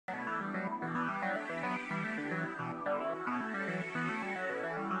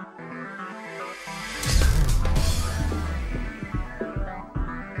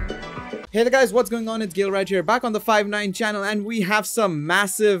Hey there guys, what's going on? It's Gale right here, back on the 5-9 channel, and we have some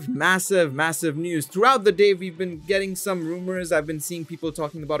massive news. Throughout the day, we've been getting some rumors. I've been seeing people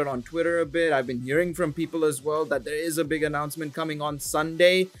talking about it on Twitter a bit. I've been hearing from people as well that there is a big announcement coming on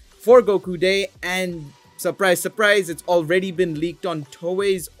Sunday for Goku Day, and surprise, surprise, it's already been leaked on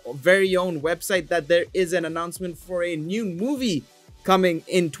Toei's very own website that there is an announcement for a new movie coming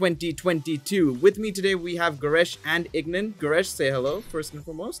in 2022. With me today, we have Goresh and Ignan. Goresh, say hello first and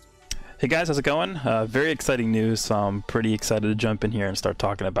foremost. Hey guys, how's it going? Very exciting news, so I'm pretty excited to jump in here and start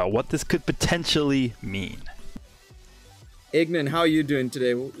talking about what this could potentially mean. Ignan, how are you doing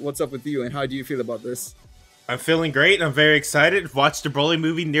today? What's up with you, and how do you feel about this? I'm feeling great, and I'm very excited. Watched the Broly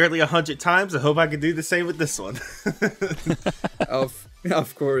movie nearly 100 times. I hope I can do the same with this one.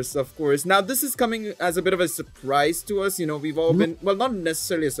 Of course. Now, this is coming as a bit of a surprise to us. You know, we've all been, well, not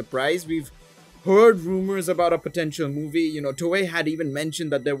necessarily a surprise. We've heard rumors about a potential movie. You know, Toei had even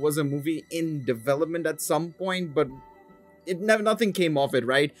mentioned that there was a movie in development at some point, but nothing came of it,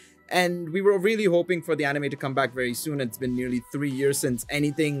 right? And we were really hoping for the anime to come back very soon. It's been nearly 3 years since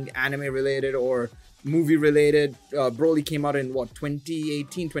anything anime related or movie related. Broly came out in what,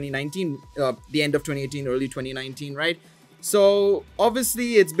 2018, 2019, the end of 2018, early 2019, right? So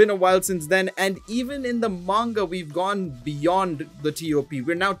obviously it's been a while since then, and even in the manga we've gone beyond the TOP.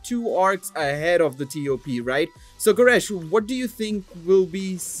 We're now 2 arcs ahead of the TOP, right? So Goresh, what do you think we'll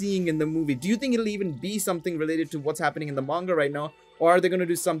be seeing in the movie? Do you think it'll even be something related to what's happening in the manga right now, or are they going to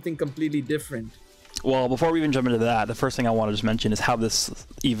do something completely different? Well, before we even jump into that, the first thing I want to just mention is how this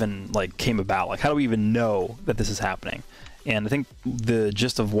even came about. Like, how do we even know that this is happening? And I think the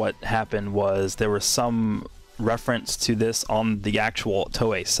gist of what happened was there was some reference to this on the actual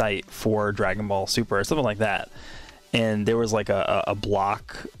Toei site for Dragon Ball Super or something like that, and there was like a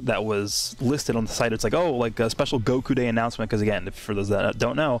block that was listed on the site. It's like, oh, like a special Goku Day announcement, because again, for those that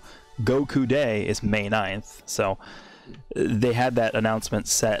don't know, Goku Day is May 9th, so they had that announcement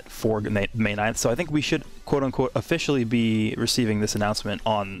set for May 9th. So I think we should quote unquote officially be receiving this announcement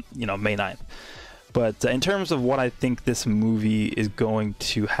on, you know, May 9th. But in terms of what I think this movie is going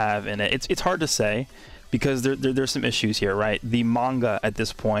to have in it, it's hard to say, because there's some issues here, right? The manga at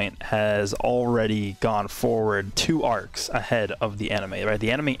this point has already gone forward 2 arcs ahead of the anime, right?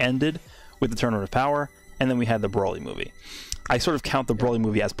 The anime ended with the Tournament of Power, and then we had the Broly movie. I sort of count the Broly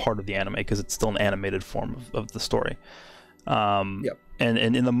movie as part of the anime because it's still an animated form of the story. And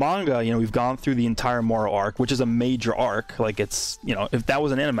in the manga, you know, we've gone through the entire Moro arc, which is a major arc. Like, it's, you know, if that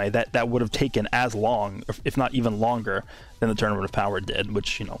was an anime, that would have taken as long, if not even longer, than the Tournament of Power did,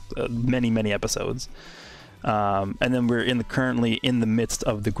 which, you know, many episodes. And then we're currently in the midst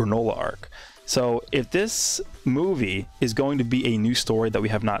of the Granola arc. So if this movie is going to be a new story that we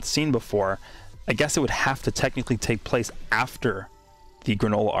have not seen before, I guess it would have to technically take place after the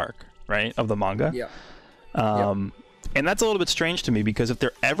Granola arc, right, of the manga. And that's a little bit strange to me, because if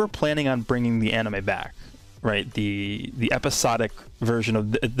they're ever planning on bringing the anime back, right, the episodic version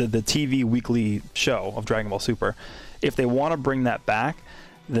of the TV weekly show of Dragon Ball Super, if they want to bring that back,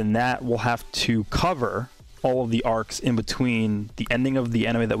 then that will have to cover all of the arcs in between the ending of the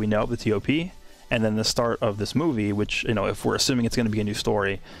anime that we know of, the TOP, and then the start of this movie, which, you know, if we're assuming it's going to be a new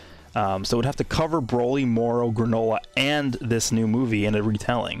story, so it would have to cover Broly, Moro, Granola, and this new movie in a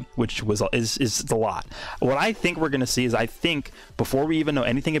retelling, which is a lot. What I think we're going to see is, I think, before we even know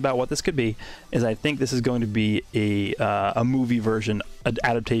anything about what this could be, is I think this is going to be a movie version, an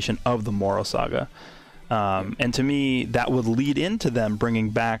adaptation of the Moro saga. And to me, that would lead into them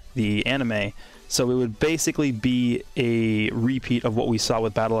bringing back the anime. So it would basically be a repeat of what we saw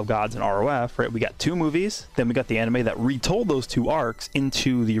with Battle of Gods and ROF, right? We got 2 movies, then we got the anime that retold those 2 arcs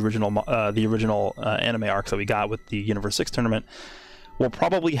into the original anime arcs that we got with the Universe 6 tournament. We'll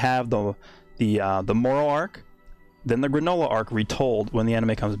probably have the Moro arc, then the Granola arc retold when the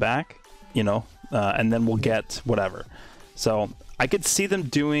anime comes back, you know, and then we'll get whatever. So I could see them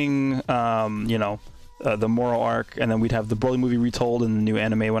doing, you know, the Moro arc, and then we'd have the Broly movie retold in the new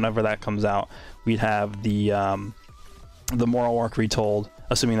anime whenever that comes out. We'd have the Moro arc retold,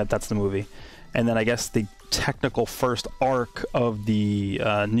 assuming that that's the movie, and then I guess the technical first arc of the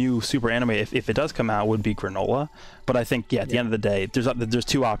new Super anime, if it does come out, would be Granola. But I think, at the end of the day, there's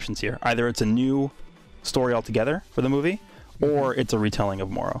 2 options here: either it's a new story altogether for the movie, or it's a retelling of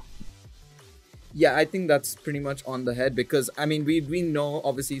Moro. Yeah, I think that's pretty much on the head, because I mean, we know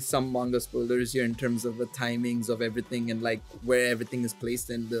obviously some manga spoilers here in terms of the timings of everything and like where everything is placed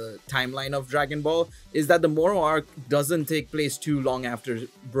in the timeline of Dragon Ball, is that the Moro arc doesn't take place too long after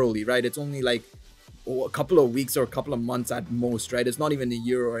Broly, right? It's only like a couple of weeks or a couple of months at most, right? It's not even a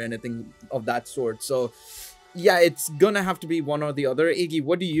year or anything of that sort. So yeah, it's gonna have to be one or the other. Iggy,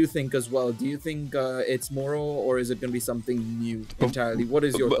 what do you think as well? Do you think it's Moro, or is it gonna be something new entirely? What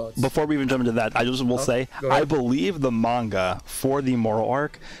is your thoughts? Before we even jump into that, I just will say, I believe the manga for the Moro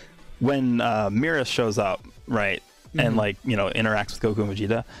arc, when Mira shows up, right, and like, you know, interacts with Goku and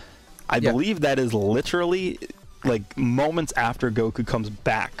Vegeta, I believe that is literally like moments after Goku comes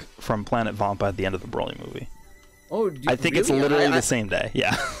back from Planet Vampa at the end of the Broly movie. Oh, I think it's literally the same day.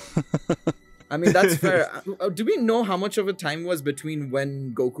 Yeah. I mean, that's fair. Do we know how much of a time was between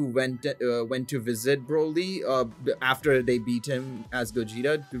when Goku went to visit Broly after they beat him as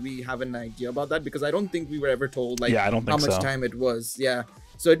Gogeta? Do we have an idea about that? Because I don't think we were ever told like I don't think how much time it was. Yeah,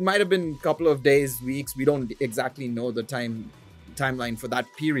 so it might have been a couple of days, weeks. We don't exactly know the timeline for that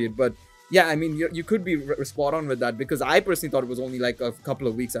period, but yeah, I mean, you could be spot on with that, because I personally thought it was only like a couple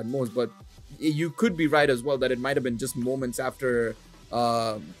of weeks at most, but you could be right as well that it might have been just moments after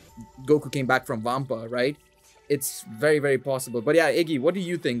Goku came back from Vampa, right? It's very, very possible. But yeah, Iggy, what do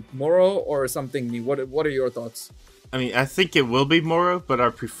you think? Moro or something new? What are your thoughts? I mean, I think it will be Moro, but I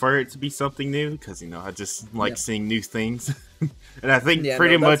prefer it to be something new because, you know, I just like seeing new things. And I think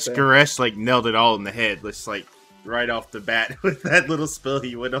pretty much Goresh like nailed it all in the head. Just like right off the bat with that little spill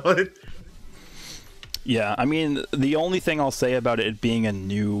he went on. Yeah, I mean, the only thing I'll say about it being a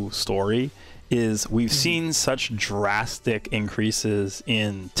new story is we've seen such drastic increases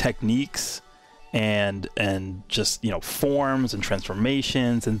in techniques and just, you know, forms and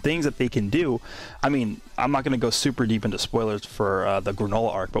transformations and things that they can do. I mean, I'm not going to go super deep into spoilers for the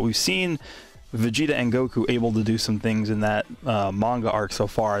Granola arc, but we've seen Vegeta and Goku able to do some things in that manga arc so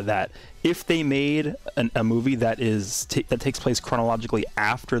far that if they made a movie that takes place chronologically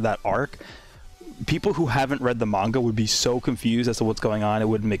after that arc, people who haven't read the manga would be so confused as to what's going on, it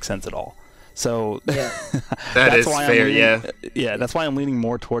wouldn't make sense at all. So yeah, that is fair. Yeah, that's why I'm leaning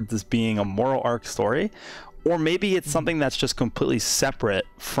more towards this being a Moro arc story, or maybe it's something that's just completely separate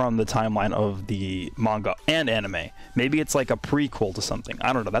from the timeline of the manga and anime. Maybe it's like a prequel to something.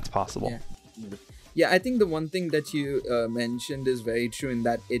 I don't know. That's possible. Yeah, I think the one thing that you mentioned is very true in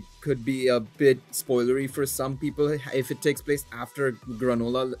that it could be a bit spoilery for some people if it takes place after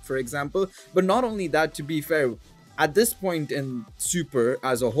Granola, for example. But not only that, to be fair, at this point in Super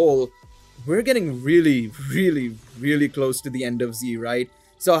as a whole, we're getting really, really, really close to the end of Z, right?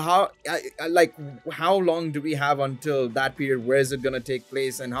 So how long do we have until that period? Where is it going to take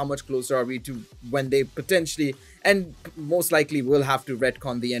place? And how much closer are we to when they potentially, and most likely will have to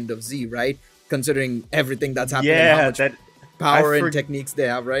retcon the end of Z, right? Considering everything that's happening, how much power and techniques they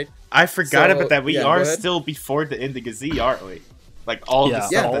have, right? I forgot about that. We are still before the end of Z, aren't we? Like all the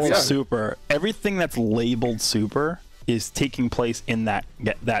stuff all Super. Everything that's labeled Super is taking place in that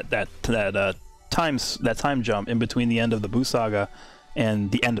time jump in between the end of the Buu Saga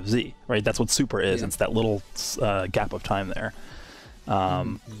and the end of Z, right? That's what Super is. It's that little gap of time there.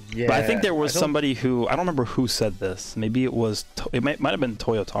 But I think there was somebody who, I don't remember who said this. Maybe it was, it might have been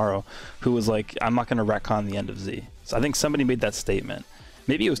Toyotaro, who was like, I'm not going to retcon the end of Z. So I think somebody made that statement.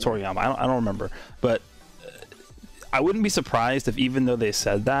 Maybe it was Toriyama. I don't remember. But I wouldn't be surprised if, even though they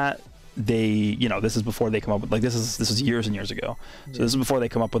said that, they, you know, this is before they come up with, like, this is years and years ago. So this is before they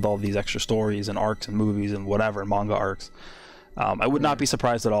come up with all these extra stories and arcs and movies and whatever, manga arcs. I would not be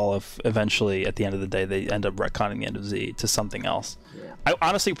surprised at all if eventually, at the end of the day, they end up retconning the end of Z to something else. I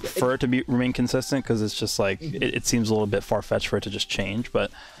honestly prefer it to remain consistent, because it's just like, it seems a little bit far-fetched for it to just change.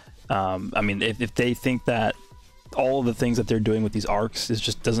 But I mean, if they think that all of the things that they're doing with these arcs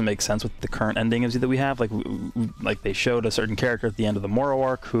just doesn't make sense with the current ending of Z that we have, like they showed a certain character at the end of the Moro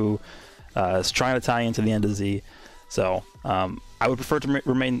arc who is trying to tie into the end of Z. So I would prefer to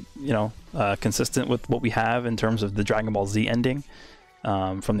remain, you know, consistent with what we have in terms of the Dragon Ball Z ending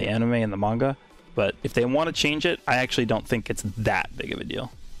from the anime and the manga. But if they want to change it, I actually don't think it's that big of a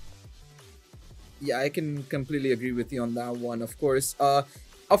deal. Yeah, I can completely agree with you on that one. Of course,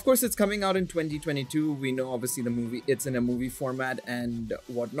 it's coming out in 2022. We know, obviously, the movie, it's in a movie format and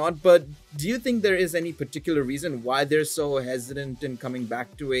whatnot. But do you think there is any particular reason why they're so hesitant in coming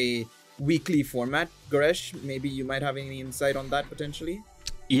back to a weekly format, Goresh? Maybe you might have any insight on that potentially.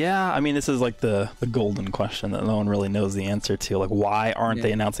 Yeah, I mean, this is like the golden question that no one really knows the answer to. Like, why aren't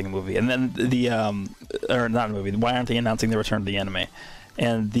they announcing a movie? And then or not a movie, why aren't they announcing the return of the anime?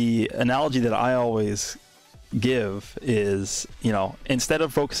 And the analogy that I always give is, you know, instead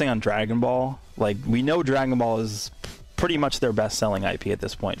of focusing on Dragon Ball, like, we know Dragon Ball is pretty much their best-selling IP at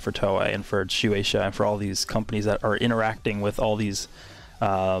this point for Toei and for Shueisha and for all these companies that are interacting with all these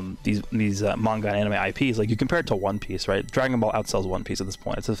manga and anime IPs. Like, you compare it to One Piece, right? Dragon Ball outsells One Piece at this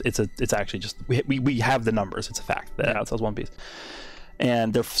point. It's actually just, we have the numbers. It's a fact that it outsells One Piece.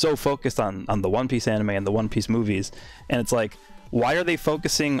 and they're so focused on the One Piece anime and the One Piece movies, and it's like, why are they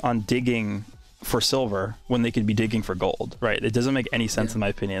focusing on digging for silver when they could be digging for gold, right? It doesn't make any sense in my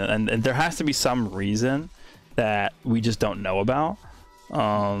opinion, and there has to be some reason that we just don't know about.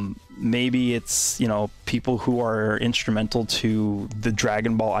 Maybe it's, you know, people who are instrumental to the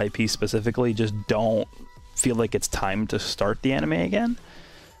Dragon Ball IP specifically just don't feel like it's time to start the anime again.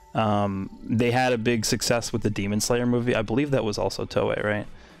 They had a big success with the Demon Slayer movie. I believe that was also Toei, right?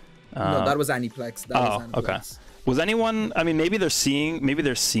 No, that was Aniplex. Okay. Was anyone, I mean, maybe they're seeing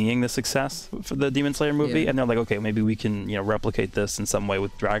the success for the Demon Slayer movie, and they're like, okay, maybe we can, you know, replicate this in some way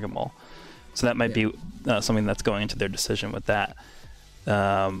with Dragon Ball. So that might be something that's going into their decision with that.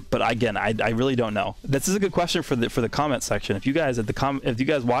 But again, I really don't know. This is a good question for the comment section. If you guys if you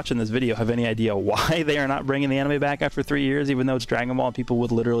guys watching this video have any idea why they are not bringing the anime back after 3 years, even though it's Dragon Ball and people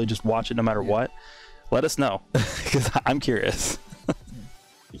would literally just watch it no matter what, let us know, because I'm curious.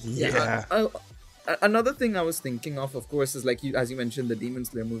 Another thing I was thinking of course, is like as you mentioned, the Demon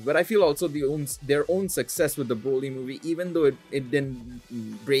Slayer movie. But I feel also their own success with the Broly movie, even though it didn't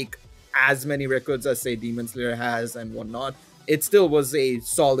break as many records as say Demon Slayer has and whatnot, it still was a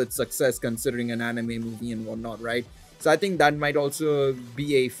solid success considering an anime movie and whatnot, right? So I think that might also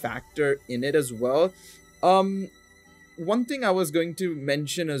be a factor in it as well. One thing I was going to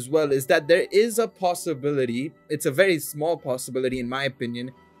mention as well is that there is a possibility, it's a very small possibility in my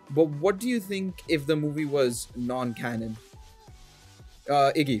opinion, but what do you think if the movie was non-canon?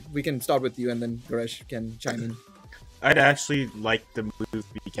 Iggy, we can start with you and then Goresh can chime in. I'd actually like the movie to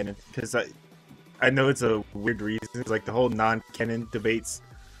be canon, because I know it's a weird reason. It's like the whole non-canon debates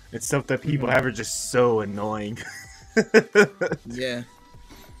and stuff that people have are just so annoying. Yeah.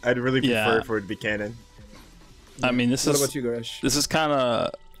 I'd really prefer for it to be canon. I mean, what about you, Goresh? This is kind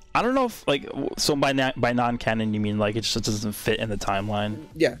of, I don't know if, like, so by non-canon you mean like it just doesn't fit in the timeline?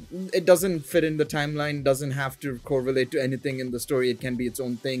 Yeah, it doesn't fit in the timeline, doesn't have to correlate to anything in the story. It can be its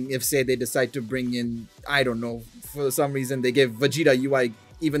own thing. If, say, they decide to bring in, I don't know, for some reason they give Vegeta UI,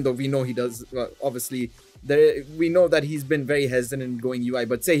 even though we know he does, obviously, we know that he's been very hesitant in going UI,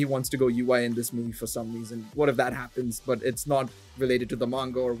 but say he wants to go UI in this movie for some reason. What if that happens, but it's not related to the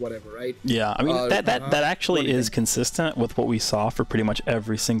manga or whatever, right? Yeah, I mean, that actually is consistent with what we saw for pretty much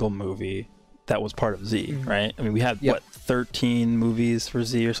every single movie that was part of Z, right? I mean, we had, what, 13 movies for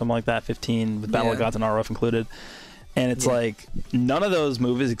Z or something like that, 15 with Battle of Gods and ROF included. And it's like, none of those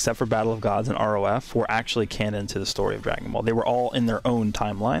movies, except for Battle of Gods and ROF, were actually canon to the story of Dragon Ball. They were all in their own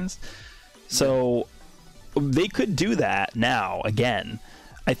timelines. So they could do that now, again.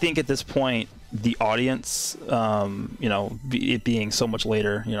 I think at this point, the audience, you know, it being so much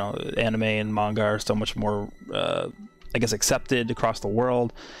later, you know, anime and manga are so much more, I guess, accepted across the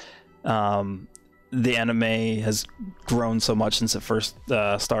world. The anime has grown so much since it first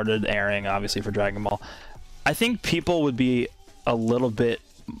started airing, obviously, for Dragon Ball. I think people would be a little bit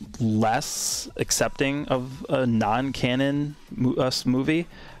less accepting of a non-canon movie.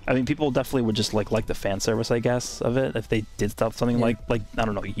 I mean, people definitely would just like the fan service, I guess, of it if they did something like I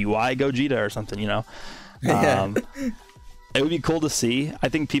don't know, UI Gogeta or something, you know. It would be cool to see. I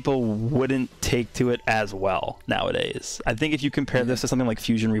think people wouldn't take to it as well nowadays. I think if you compare this to something like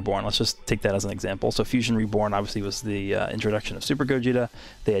Fusion Reborn, let's just take that as an example. So Fusion Reborn obviously was the introduction of Super Gogeta.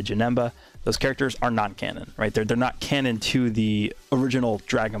 They had Janemba. Those characters are non-canon, right? They're not canon to the original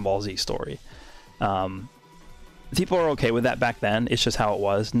Dragon Ball Z story. People are okay with that back then. It's just how it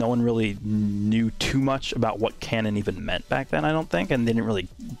was. No one really knew too much about what canon even meant back then, I don't think, and they didn't really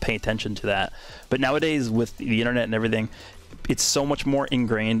pay attention to that. But nowadays, with the internet and everything, it's so much more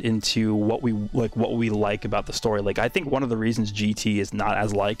ingrained into what we like about the story. Like, I think one of the reasons GT is not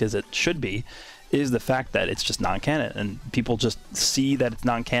as liked as it should be is the fact that it's just non-canon, and people just see that it's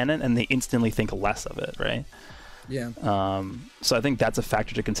non-canon and they instantly think less of it, right? Yeah. So I think that's a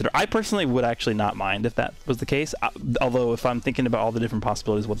factor to consider. I personally would actually not mind if that was the case. Although if I'm thinking about all the different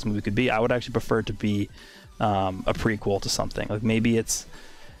possibilities of what this movie could be, I would actually prefer it to be a prequel to something. Like maybe it's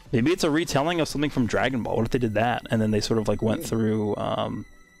a retelling of something from Dragon Ball. What if they did that and then they sort of like went through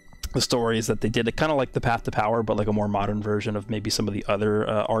the stories that they did, kind of like the Path to Power, but like a more modern version of maybe some of the other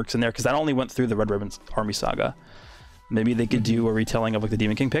arcs in there, because that only went through the Red Ribbon Army saga. Maybe they could do a retelling of like the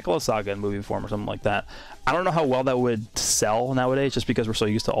Demon King Piccolo saga in movie form or something like that. I don't know how well that would sell nowadays, just because we're so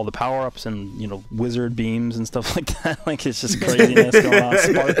used to all the power-ups and, you know, wizard beams and stuff like that. Like, it's just craziness going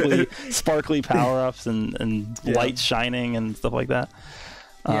on, sparkly power-ups and lights shining and stuff like that.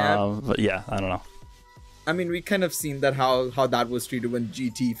 But yeah, I don't know. I mean, we kind of seen that how that was treated when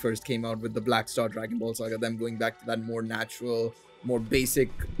GT first came out with the Black Star Dragon Ball saga, them going back to that more natural, more basic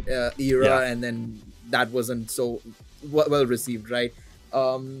era, and then that wasn't so well received, right?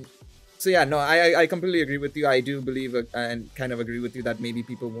 So yeah, no, I completely agree with you. I do believe and kind of agree with you that maybe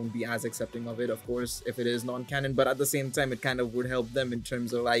people won't be as accepting of it, of course, if it is non-canon. But at the same time, it kind of would help them in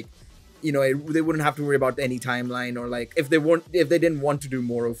terms of like, you know, they wouldn't have to worry about any timeline or like if they didn't want to do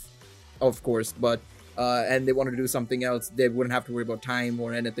more of course, but and they wanted to do something else, they wouldn't have to worry about time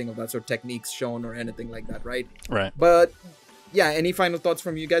or anything of that sort, techniques shown or anything like that, right? Right. But yeah, any final thoughts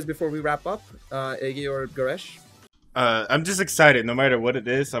from you guys before we wrap up, Iggy or Garesh? I'm just excited. No matter what it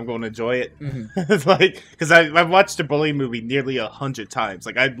is, I'm going to enjoy it. Like, because I've watched the Bully movie nearly 100 times.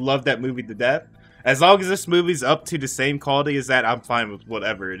 Like, I love that movie to death. As long as this movie's up to the same quality as that, I'm fine with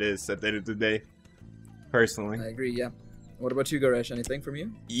whatever it is at the end of the day. Personally, I agree. Yeah. What about you, Garesh? Anything from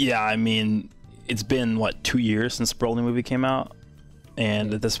you? Yeah, I mean, it's been what, 2 years since the Broly movie came out,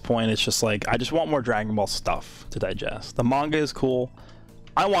 and at this point, it's just like I just want more Dragon Ball stuff to digest. The manga is cool.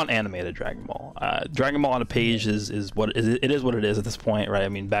 I want animated Dragon Ball. Dragon Ball on a page is what it is what it is at this point, right? I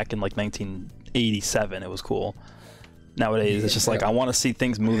mean, back in like 1987, it was cool. Nowadays, it's just like I want to see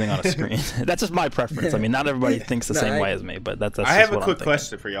things moving on a screen. That's just my preference. I mean, not everybody thinks the same way as me, but that's I have a quick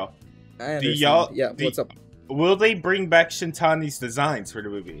question for y'all. Do y'all? Yeah. What's up? Will they bring back Shintani's designs for the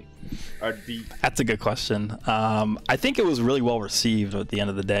movie? That's a good question. I think it was really well received at the end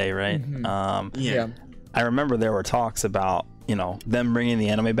of the day, right? Yeah. I remember there were talks about, you know, them bringing the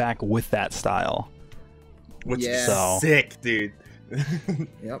anime back with that style, which is sick, dude.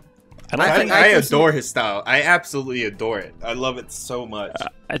 Yep. I adore his style. I absolutely adore it. I love it so much.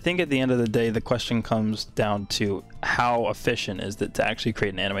 I think at the end of the day, the question comes down to how efficient is it to actually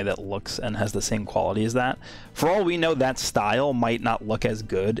create an anime that looks and has the same quality as that. For all we know, that style might not look as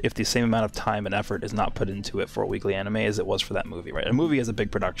good if the same amount of time and effort is not put into it for a weekly anime as it was for that movie, right? A movie has a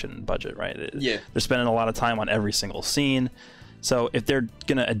big production budget, right? Yeah. They're spending a lot of time on every single scene. So if they're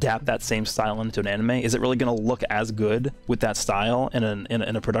going to adapt that same style into an anime, is it really going to look as good with that style in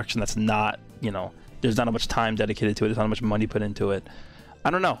a production that's not, you know, there's not much time dedicated to it, there's not much money put into it? I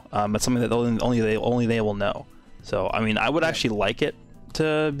don't know. It's something that only they will know. So, I mean, I would actually like it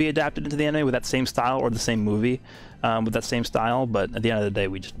to be adapted into the anime with that same style, or the same movie with that same style, but at the end of the day,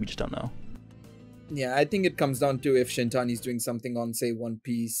 we just don't know. Yeah, I think it comes down to if Shintani's doing something on, say, One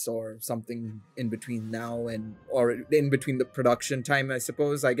Piece or something in between now or in between the production time, I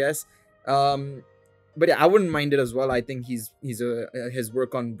suppose, I guess. But yeah, I wouldn't mind it as well. I think his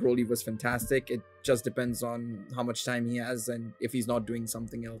work on Broly was fantastic. It just depends on how much time he has and if he's not doing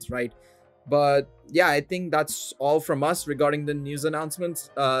something else, right? But yeah, I think that's all from us regarding the news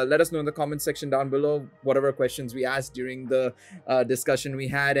announcements. Let us know in the comment section down below whatever questions we asked during the discussion we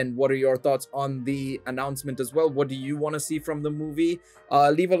had, and what are your thoughts on the announcement as well. What do you want to see from the movie?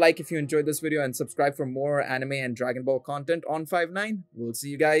 Leave a like if you enjoyed this video and subscribe for more anime and Dragon Ball content on 5ix9ine. We'll see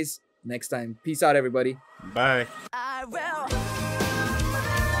you guys next time. Peace out, everybody. Bye.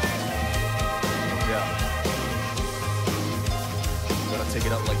 Gonna take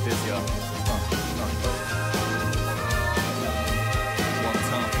it up like this, y'all.